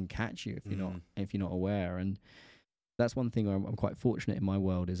 It can catch you if you're not aware. And that's one thing I'm quite fortunate in my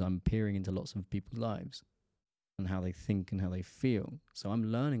world, is I'm peering into lots of people's lives and how they think and how they feel. So I'm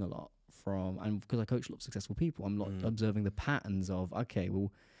learning a lot from, and because I coach a lot of successful people, I'm observing the patterns of, okay,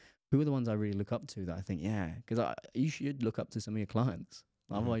 well, who are the ones I really look up to that I think, yeah, because you should look up to some of your clients.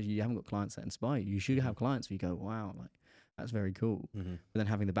 Otherwise, you haven't got clients that inspire you. You should have clients where you go, wow, like, that's very cool. But then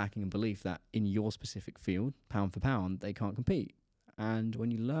having the backing and belief that in your specific field, pound for pound, they can't compete. And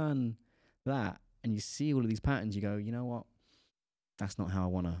when you learn that and you see all of these patterns, you go, you know what? That's not how I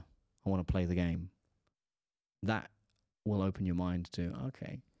want to play the game. That will open your mind to,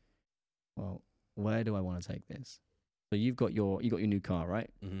 okay, well, where do I want to take this? So you got your new car, right?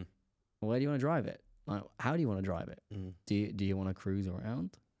 Well, where do you want to drive it? Like, how do you want to drive it? Do you want to cruise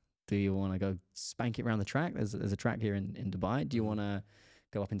around? Do you want to go spank it around the track? There's a track here in Dubai. Do you want to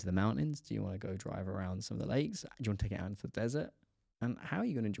go up into the mountains? Do you want to go drive around some of the lakes? Do you want to take it out into the desert? And how are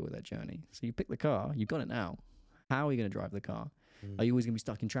you going to enjoy that journey? So you pick the car, you've got it now. How are you going to drive the car? Are you always going to be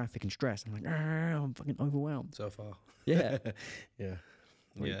stuck in traffic and stress? I'm like, I'm fucking overwhelmed. So far. Yeah. Yeah.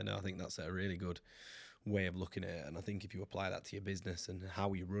 Yeah, no, I think that's a really good way of looking at it. And I think if you apply that to your business and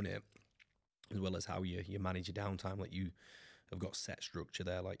how you run it, as well as how you manage your downtime, like you have got set structure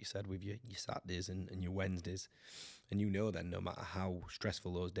there, like you said, with your Saturdays and your Wednesdays. And you know then no matter how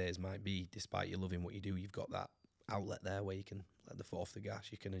stressful those days might be, despite you loving what you do, you've got that outlet there where you can let the foot off the gas.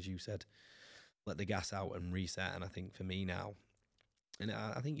 You can, as you said, let the gas out and reset. And I think for me now, and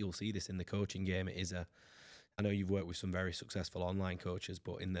I think you'll see this in the coaching game, it is I know you've worked with some very successful online coaches,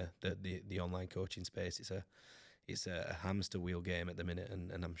 but in the online coaching space, it's a hamster wheel game at the minute,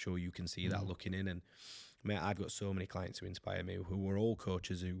 and I'm sure you can see that looking in. And mate, I've got so many clients who inspire me, who are all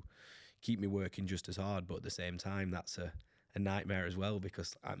coaches who keep me working just as hard, but at the same time, that's a nightmare as well,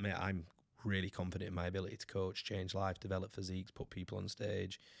 because I'm really confident in my ability to coach, change life, develop physiques, put people on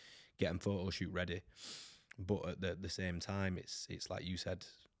stage, get them photo shoot ready. But at the same time, it's like you said,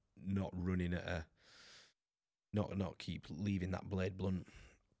 not running at not keep leaving that blade blunt.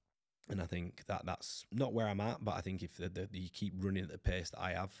 And I think that's not where I'm at, but I think if you keep running at the pace that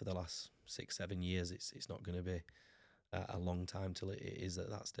I have for the last 6-7 years, it's not going to be a long time till it is at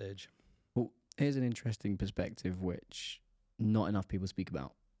that stage. Well, here's an interesting perspective which not enough people speak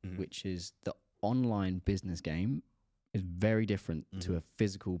about, which is the online business game is very different to a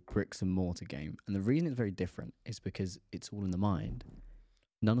physical bricks and mortar game. And the reason it's very different is because it's all in the mind.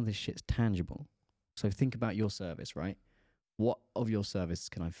 None of this shit's tangible. So think about your service, right? What of your service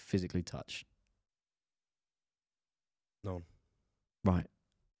can I physically touch? None. Right.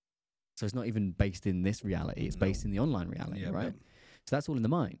 So it's not even based in this reality. It's based in the online reality, right? So that's all in the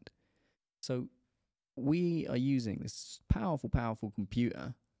mind. So we are using this powerful, powerful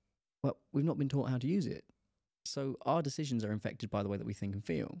computer, but we've not been taught how to use it. So our decisions are infected by the way that we think and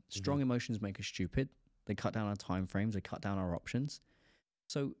feel. Strong emotions make us stupid. They cut down our time frames. They cut down our options.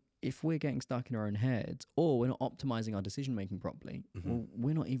 So if we're getting stuck in our own heads or we're not optimizing our decision making properly, well,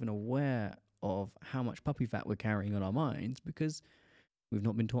 we're not even aware of how much puppy fat we're carrying on our minds because we've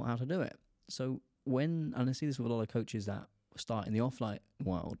not been taught how to do it. So and I see this with a lot of coaches that start in the offline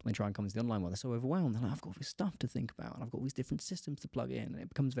world, they try and come into the online world, they're so overwhelmed. They're like, I've got all this stuff to think about and I've got all these different systems to plug in and it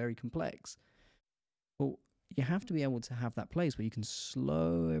becomes very complex. Well, you have to be able to have that place where you can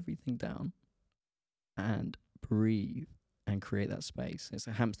slow everything down and breathe and create that space. It's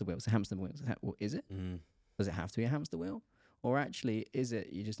a hamster wheel. It's a hamster wheel. Is it? Does it have to be a hamster wheel? Or actually, is it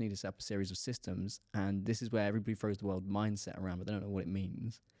you just need to set up a series of systems? And this is where everybody throws the word mindset around, but they don't know what it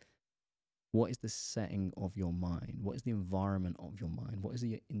means. What is the setting of your mind? What is the environment of your mind? What is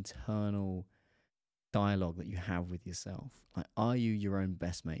the internal dialogue that you have with yourself? Like, are you your own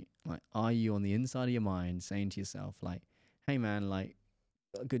best mate? Like, are you on the inside of your mind saying to yourself, like, hey man, like,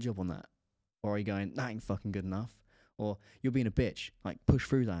 good job on that? Or are you going, that ain't fucking good enough? Or you're being a bitch, like, push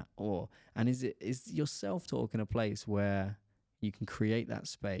through that? And is your self-talk in a place where you can create that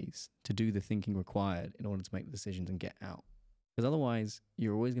space to do the thinking required in order to make the decisions and get out? Because otherwise,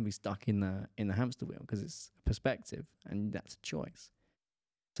 you're always going to be stuck in the hamster wheel because it's a perspective and that's a choice.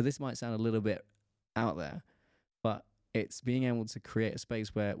 So this might sound a little bit out there, but it's being able to create a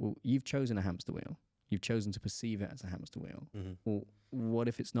space where, well, you've chosen a hamster wheel. You've chosen to perceive it as a hamster wheel. Well, what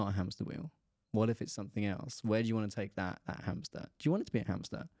if it's not a hamster wheel? What if it's something else? Where do you want to take that hamster? Do you want it to be a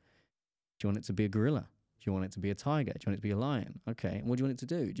hamster? Do you want it to be a gorilla? Do you want it to be a tiger? Do you want it to be a lion? Okay, and what do you want it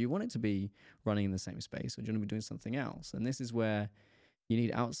to do? Do you want it to be running in the same space or do you want to be doing something else? And this is where you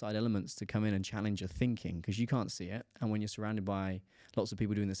need outside elements to come in and challenge your thinking because you can't see it. And when you're surrounded by lots of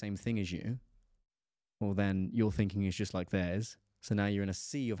people doing the same thing as you, well, then your thinking is just like theirs. So now you're in a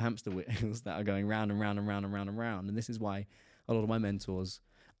sea of hamster wheels that are going round and round and round and round and round. And this is why a lot of my mentors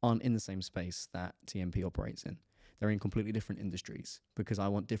aren't in the same space that TMP operates in. They're in completely different industries because I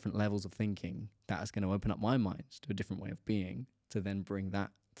want different levels of thinking that is going to open up my mind to a different way of being to then bring that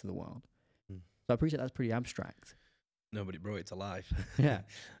to the world. So I appreciate that's pretty abstract. No, but it brought it to life. Yeah.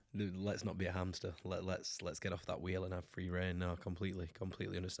 Let's not be a hamster. Let's get off that wheel and have free reign. No, completely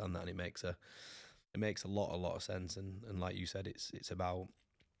understand that, and it makes a lot of sense. And like you said, it's about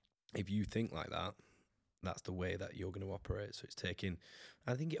if you think like that, that's the way that you're going to operate. So it's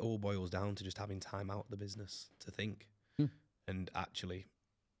I think it all boils down to just having time out of the business to think and actually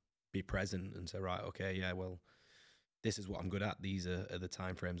be present and say, right, okay, yeah, well, this is what I'm good at. These are the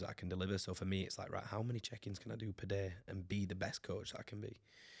time frames that I can deliver. So for me, it's like, right, how many check-ins can I do per day and be the best coach that I can be?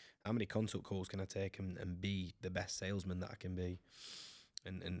 How many consult calls can I take and be the best salesman that I can be?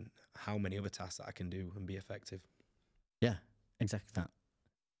 And how many other tasks that I can do and be effective? Yeah, exactly that.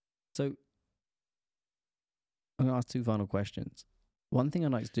 So I'm going to ask two final questions. One thing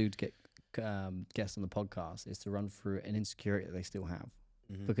I'd like to do to get guests on the podcast is to run through an insecurity that they still have.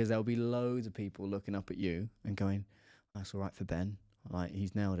 Because there'll be loads of people looking up at you and going, that's all right for Ben. Like,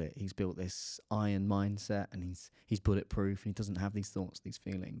 he's nailed it. He's built this iron mindset and he's bulletproof and he doesn't have these thoughts, these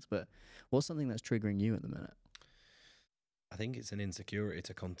feelings. But what's something that's triggering you at the minute? I think it's an insecurity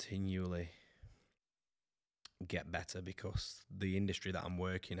to continually get better because the industry that I'm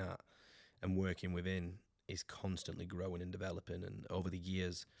working at and working within is constantly growing and developing. And over the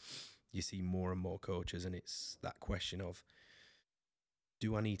years, you see more and more coaches, and it's that question of,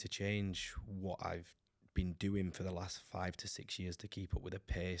 do I need to change what I've been doing for the last 5 to 6 years to keep up with the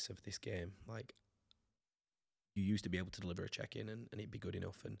pace of this game? Like, you used to be able to deliver a check-in and it'd be good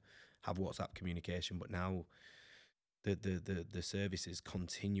enough and have WhatsApp communication, but now the service is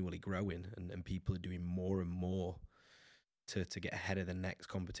continually growing and people are doing more and more to get ahead of the next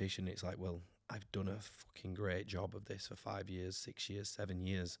competition. It's like, well, I've done a fucking great job of this for 5 years, 6 years, 7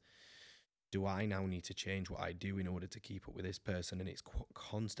 years. Do I now need to change what I do in order to keep up with this person? And it's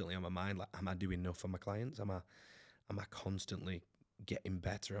constantly on my mind, like, am I doing enough for my clients? Am I constantly getting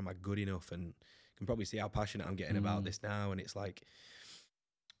better? Am I good enough? And you can probably see how passionate I'm getting about this now. And it's like,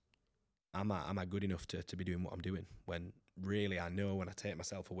 am I good enough to be doing what I'm doing? When really I know when I take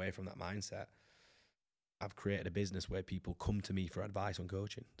myself away from that mindset, I've created a business where people come to me for advice on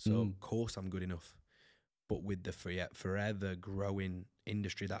coaching. So of course I'm good enough. But with the forever growing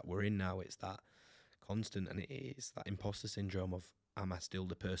industry that we're in now, it's that constant, and it is that imposter syndrome of, am I still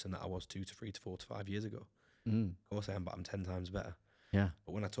the person that I was 2 to 3 to 4 to 5 years ago? Of course I am, but I'm 10 times better. Yeah.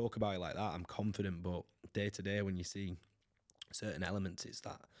 But when I talk about it like that, I'm confident. But day to day, when you see certain elements, it's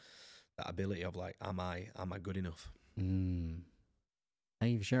that ability of like, am I good enough? Thank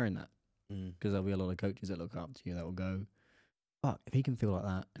you for sharing that. Because there'll be a lot of coaches that look up to you that will go, fuck, if he can feel like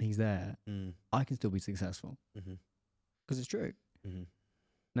that and he's there, I can still be successful. Because it's true.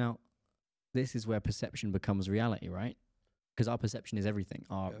 Now, this is where perception becomes reality, right? Because our perception is everything.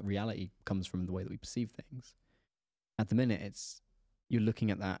 Our reality comes from the way that we perceive things. At the minute, you're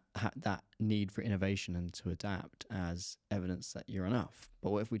looking at that need for innovation and to adapt as evidence that you're enough.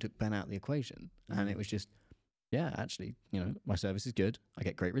 But what if we took Ben out of the equation and it was just, yeah, actually, my service is good. I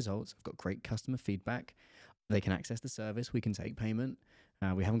get great results. I've got great customer feedback. They can access the service. We can take payment.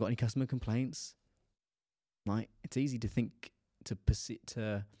 We haven't got any customer complaints. Like, it's easy to think it's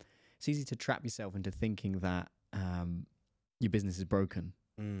easy to trap yourself into thinking that your business is broken.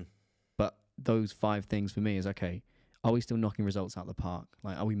 But those 5 things for me is, okay, are we still knocking results out of the park?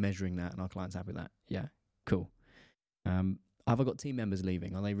 Like, are we measuring that and our clients happy with that? Yeah, cool. Have I got team members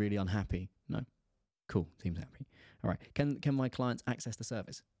leaving? Are they really unhappy? No. Cool, team's happy. All right. Can my clients access the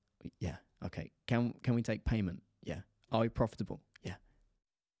service? Yeah. Okay. Can we take payment? Yeah. Are we profitable? Yeah.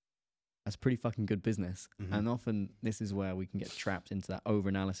 That's pretty fucking good business. And often this is where we can get trapped into that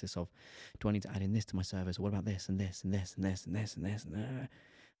over-analysis of, do I need to add in this to my service? Or what about this and this and this and this and this and this and that?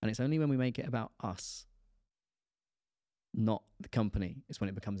 And it's only when we make it about us, not the company, is when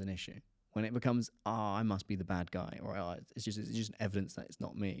it becomes an issue. When it becomes, I must be the bad guy, or it's just an evidence that it's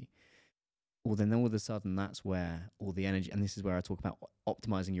not me. Well, then all of a sudden, that's where all the energy, and this is where I talk about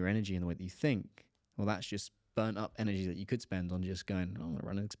optimizing your energy in the way that you think. Well, that's just burnt up energy that you could spend on just going, I'm going to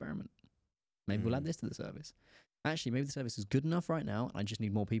run an experiment. Maybe we'll add this to the service. Actually, maybe the service is good enough right now, and I just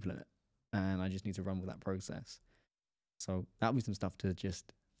need more people in it. And I just need to run with that process. So that'll be some stuff to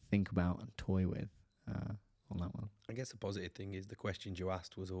just think about and toy with on that one. I guess the positive thing is the questions you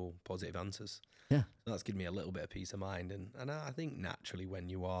asked was all positive answers. Yeah. So that's given me a little bit of peace of mind. And I think naturally when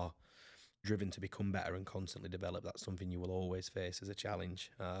you are driven to become better and constantly develop, that's something you will always face as a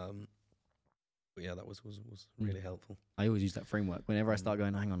challenge. But yeah, that was really helpful. I always use that framework whenever I start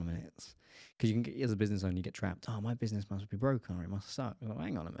going, hang on a minute, because you can get, as a business owner, you get trapped. Oh, my business must be broken or it must suck. Like,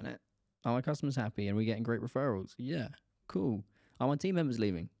 hang on a minute. Are my customers happy and we're getting great referrals? Yeah, cool. Are my team members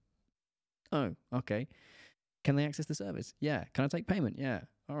leaving? Oh, okay. Can they access the service? Yeah. Can I take payment? Yeah.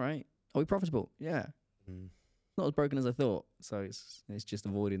 All right. Are we profitable? Yeah. Not as broken as I thought. So it's just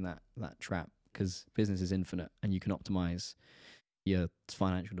avoiding that trap, because business is infinite and you can optimize your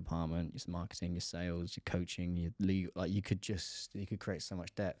financial department, your marketing, your sales, your coaching, your legal. Like you could create so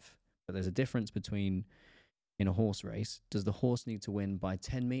much depth. But there's a difference between, in a horse race, does the horse need to win by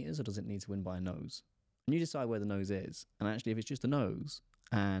 10 meters or does it need to win by a nose? And you decide where the nose is. And actually, if it's just a nose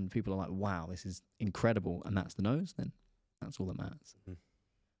and people are like, wow, this is incredible, and that's the nose, then that's all that matters.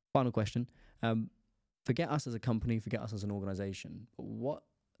 Final question. Forget us as a company, forget us as an organization, but what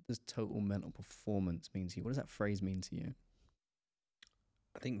does total mental performance mean to you? What does that phrase mean to you?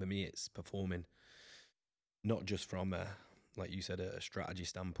 I think for me, it's performing, not just from like you said, a strategy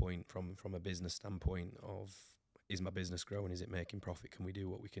standpoint, from a business standpoint of, is my business growing? Is it making profit? Can we do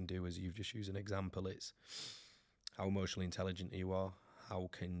what we can do? As you've just used an example, it's how emotionally intelligent you are. How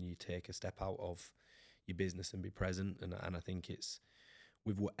can you take a step out of your business and be present? And I think it's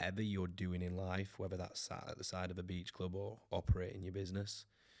with whatever you're doing in life, whether that's sat at the side of a beach club or operating your business,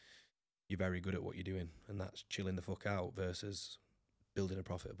 you're very good at what you're doing. And that's chilling the fuck out versus building a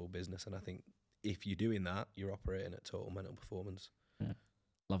profitable business. And I think if you're doing that, you're operating at total mental performance. Yeah.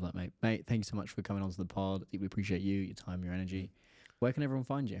 Love that, mate. Mate, thank you so much for coming onto the pod. We appreciate you, your time, your energy. Where can everyone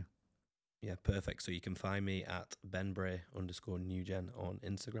find you? Yeah, perfect. So you can find me at Ben Bray _NEWGEN on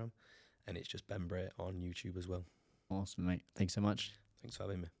Instagram, and it's just Ben Bray on YouTube as well. Awesome, mate. Thanks so much. Thanks for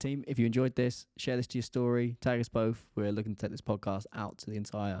having me. Team, if you enjoyed this, share this to your story, tag us both. We're looking to take this podcast out to the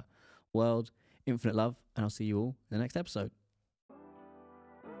entire world. Infinite love, and I'll see you all in the next episode.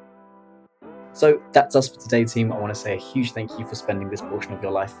 So that's us for today, team. I want to say a huge thank you for spending this portion of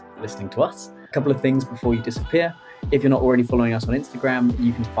your life listening to us. A couple of things before you disappear. If you're not already following us on Instagram,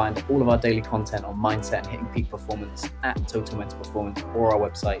 you can find all of our daily content on mindset and hitting peak performance at Total Mental Performance, or our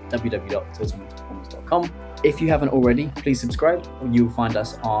website, www.totalmentalperformance.com. If you haven't already, please subscribe. You'll find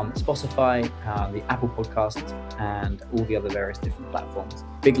us on Spotify, the Apple Podcasts, and all the other various different platforms.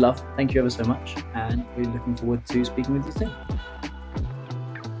 Big love. Thank you ever so much. And we're looking forward to speaking with you soon.